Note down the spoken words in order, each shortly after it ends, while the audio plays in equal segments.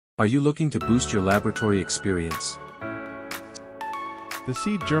Are you looking to boost your laboratory experience? The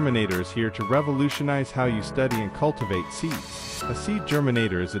Seed Germinator is here to revolutionize how you study and cultivate seeds. A seed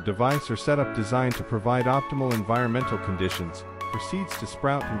germinator is a device or setup designed to provide optimal environmental conditions for seeds to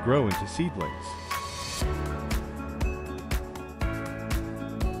sprout and grow into seedlings.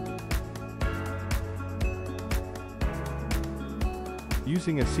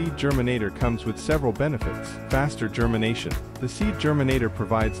 Using a seed germinator comes with several benefits. Faster germination. The seed germinator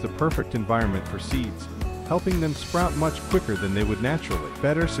provides the perfect environment for seeds, helping them sprout much quicker than they would naturally.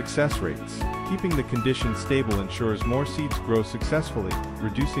 Better success rates. Keeping the conditions stable ensures more seeds grow successfully,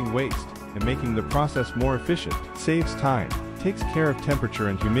 reducing waste, and making the process more efficient. Saves time. Takes care of temperature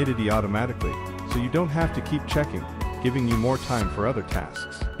and humidity automatically, so you don't have to keep checking, giving you more time for other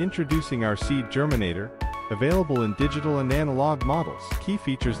tasks. Introducing our seed germinator, available in digital and analog models. Key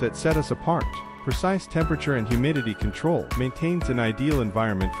features that set us apart. Precise temperature and humidity control. Maintains an ideal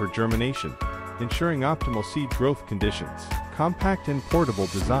environment for germination, ensuring optimal seed growth conditions. Compact and portable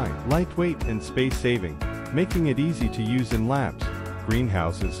design. Lightweight and space-saving, making it easy to use in labs,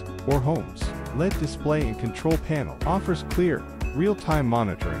 greenhouses, or homes. LED display and control panel. Offers clear, real-time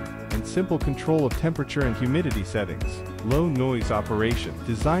monitoring, and simple control of temperature and humidity settings. Low noise operation.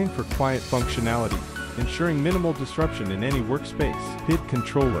 Designed for quiet functionality, ensuring minimal disruption in any workspace. PID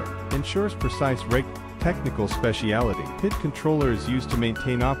controller. Ensures precise technical speciality. PID controller is used to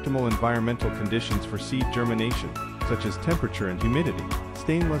maintain optimal environmental conditions for seed germination, such as temperature and humidity.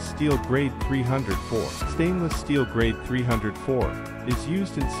 Stainless steel grade 304. Stainless steel grade 304 is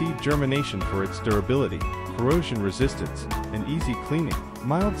used in seed germination for its durability, corrosion resistance, and easy cleaning.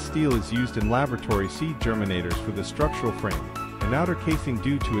 Mild steel is used in laboratory seed germinators for the structural frame and outer casing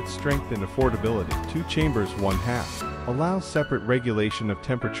due to its strength and affordability. 2 chambers 1/2. Allows separate regulation of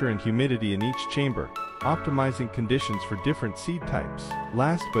temperature and humidity in each chamber, optimizing conditions for different seed types.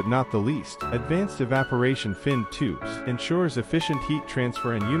 Last but not the least, advanced evaporation fin tubes. Ensures efficient heat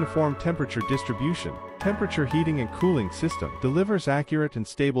transfer and uniform temperature distribution. Temperature heating and cooling system. Delivers accurate and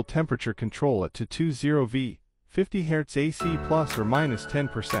stable temperature control at 220 V, 50 Hz AC plus or minus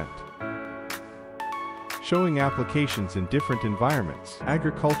 10%. Showing applications in different environments.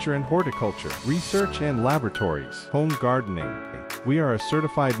 Agriculture and horticulture. Research and laboratories. Home gardening. We are a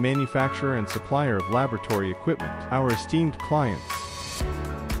certified manufacturer and supplier of laboratory equipment. Our esteemed clients.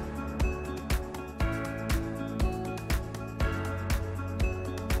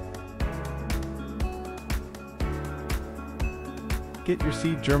 Get your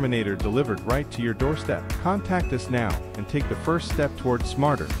seed germinator delivered right to your doorstep. Contact us now and take the first step towards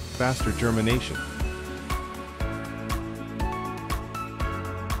smarter, faster germination.